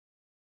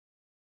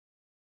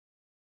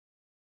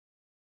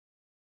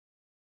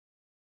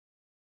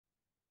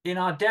In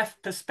our Deaf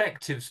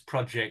Perspectives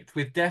project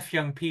with deaf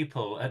young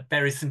people at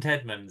Bury St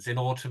Edmunds in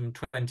autumn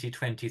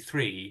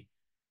 2023,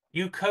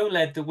 you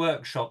co-led the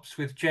workshops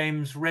with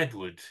James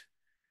Redwood.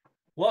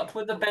 What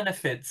were the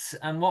benefits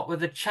and what were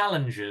the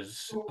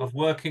challenges of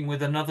working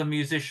with another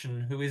musician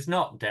who is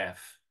not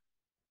deaf?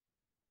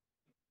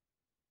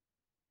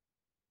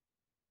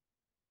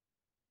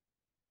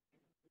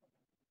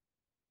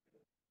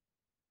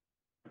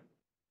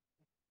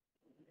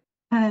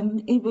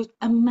 It was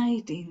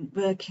amazing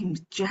working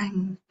with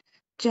James.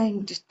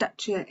 James is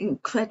such an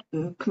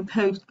incredible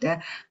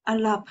composer. I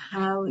love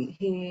how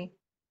he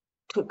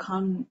took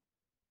on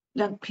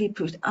young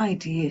people's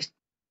ideas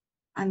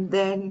and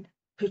then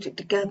put it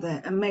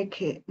together and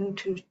make it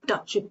into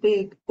such a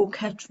big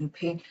orchestral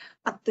piece.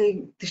 I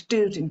think the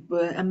students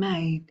were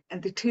amazed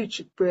and the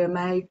teachers were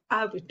amazed.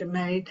 I was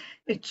amazed.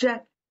 It's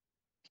just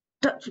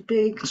such a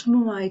big,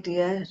 small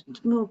idea,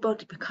 small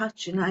body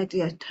percussion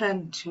idea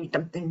turned to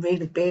something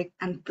really big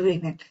and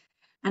brilliant.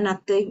 And I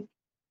think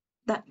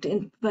that's the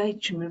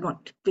inspiration we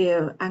want to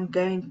feel and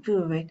going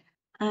forward.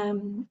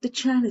 The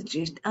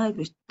challenges I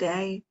would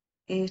say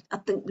is I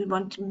think we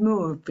wanted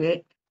more of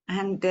it,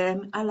 and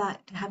I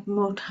like to have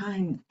more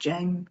time with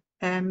James,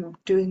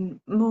 doing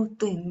more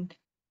things.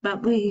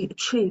 But we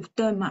achieved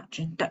so much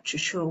in such a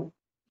short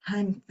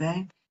time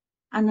frame,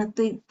 and I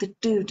think the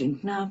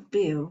students now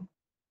feel,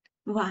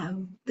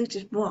 wow, this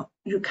is what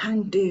you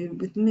can do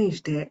with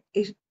music.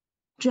 It's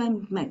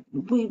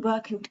we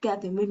working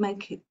together and we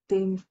make it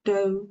seem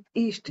so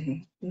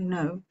easy, you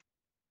know.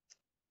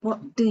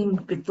 What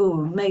seemed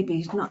before maybe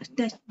it's not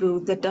accessible,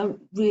 they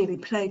don't really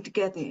play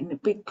together in a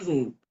big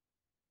group,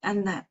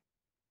 and that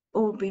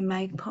all be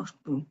made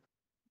possible.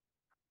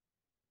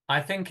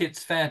 I think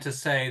it's fair to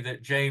say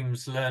that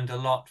James learned a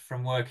lot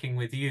from working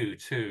with you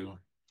too.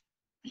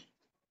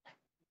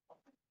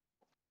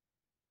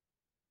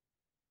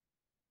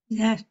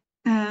 Yes,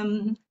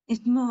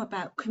 it's more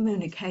about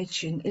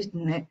communication,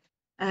 isn't it?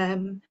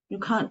 You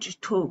can't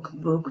just talk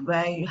and walk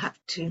away, you have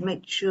to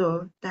make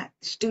sure that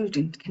the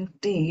student can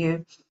see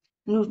you.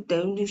 And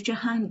also use your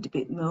hand a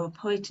bit more,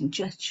 point and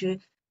gesture,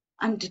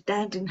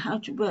 understanding how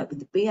to work with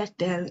the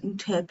BSL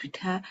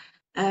interpreter,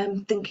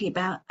 thinking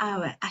about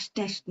our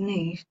aesthetic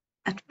needs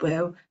as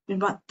well. We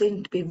want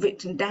things to be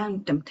written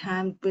down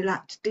sometimes, we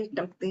like to do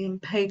something in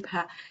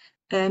paper,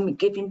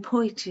 giving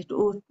pointed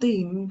or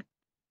themed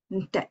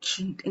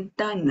section in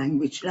sign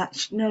language like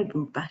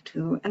snowball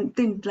battle and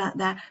things like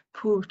that,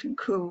 port and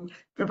cool.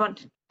 We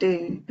wanted to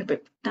do a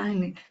bit of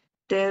styling.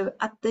 So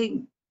I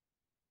think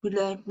we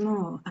learned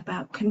more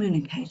about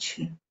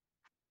communication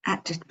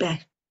at its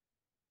best.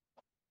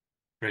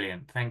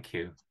 Brilliant, thank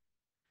you.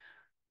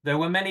 There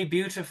were many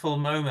beautiful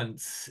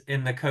moments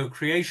in the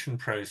co-creation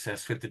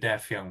process with the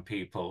deaf young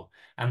people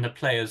and the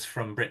players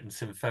from Britain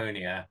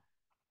Symphonia.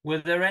 Were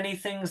there any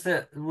things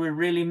that were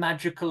really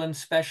magical and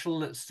special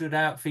that stood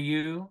out for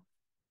you?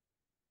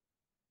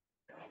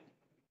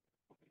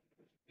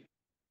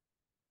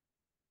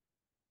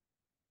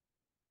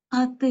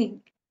 I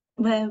think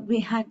where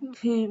we had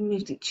two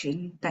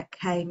musicians that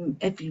came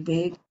every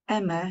week,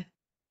 Emma,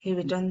 who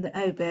was on the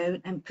oboe,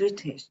 and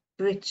Bridget,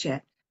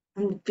 and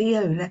the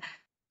viola.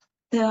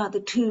 They are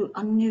the two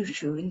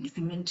unusual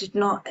instruments. It's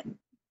not an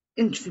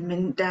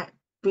instrument that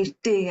we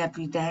see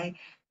every day,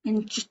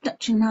 and just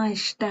such a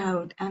nice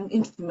style and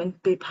instrument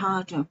to be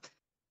part of.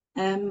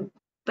 Um,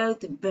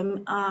 Both of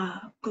them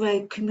are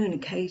great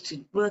communicators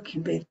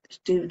working with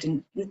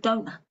students who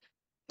don't,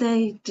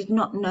 they did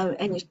not know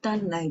any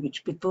sign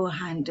language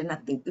beforehand, and I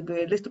think they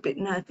were a little bit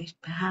nervous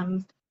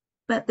perhaps,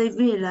 but they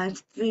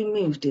realised through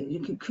music you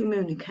can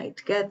communicate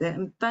together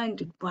and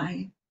find a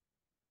way,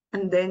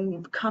 and then you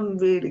become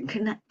really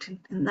connected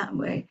in that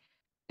way.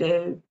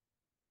 So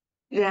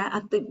yeah,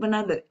 I think when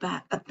I look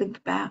back, I think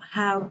about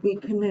how we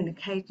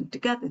communicated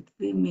together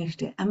through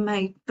music and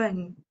made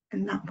friends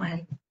in that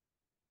way.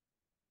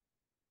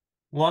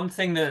 One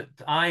thing that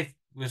I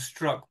was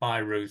struck by,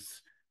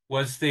 Ruth,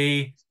 was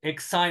the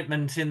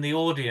excitement in the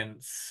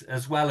audience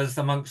as well as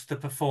amongst the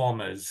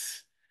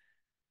performers.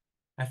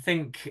 I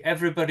think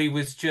everybody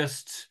was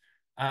just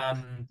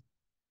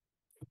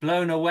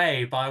blown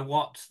away by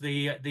what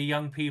the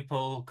young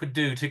people could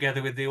do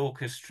together with the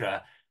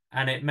orchestra,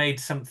 and it made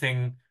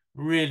something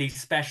really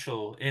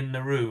special in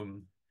the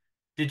room.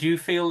 Did you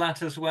feel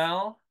that as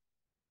well?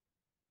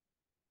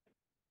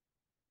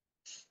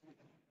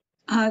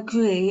 I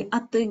agree. I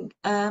think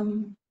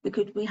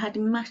because we had a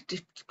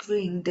massive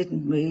screen,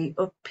 didn't we,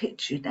 of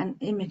pictures and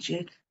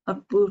images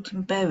of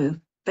Broughton Berry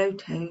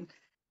photos,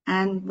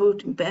 and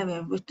Broughton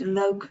Berry was the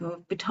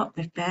local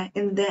photographer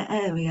in their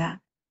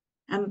area.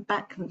 And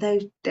back in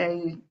those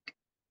days,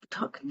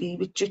 photography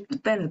was just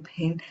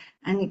developing,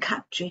 and he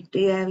captured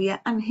the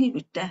area, and he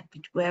was deaf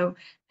as well.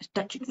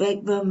 Such a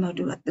great role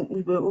model. I think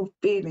we were all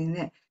feeling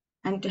it.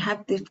 And to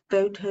have this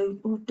photo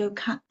also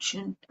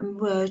captioned and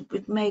words,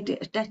 which made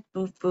it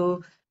accessible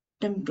for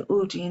them, the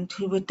audience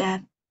who were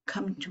deaf,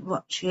 coming to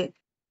watch it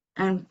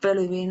and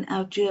following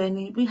our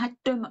journey. We had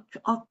so much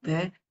to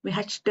offer. We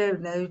had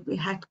solos, we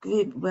had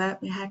group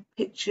work, we had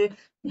picture,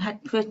 we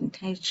had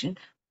presentation.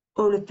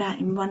 all of that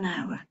in 1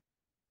 hour.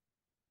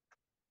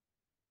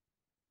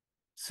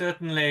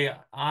 Certainly,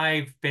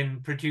 I've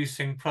been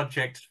producing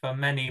projects for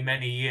many,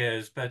 many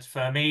years, but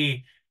for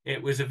me,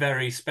 it was a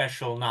very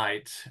special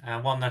night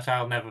and one that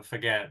I'll never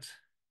forget.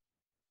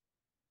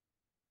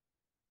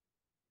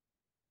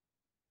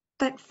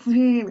 That's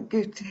really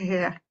good to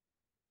hear.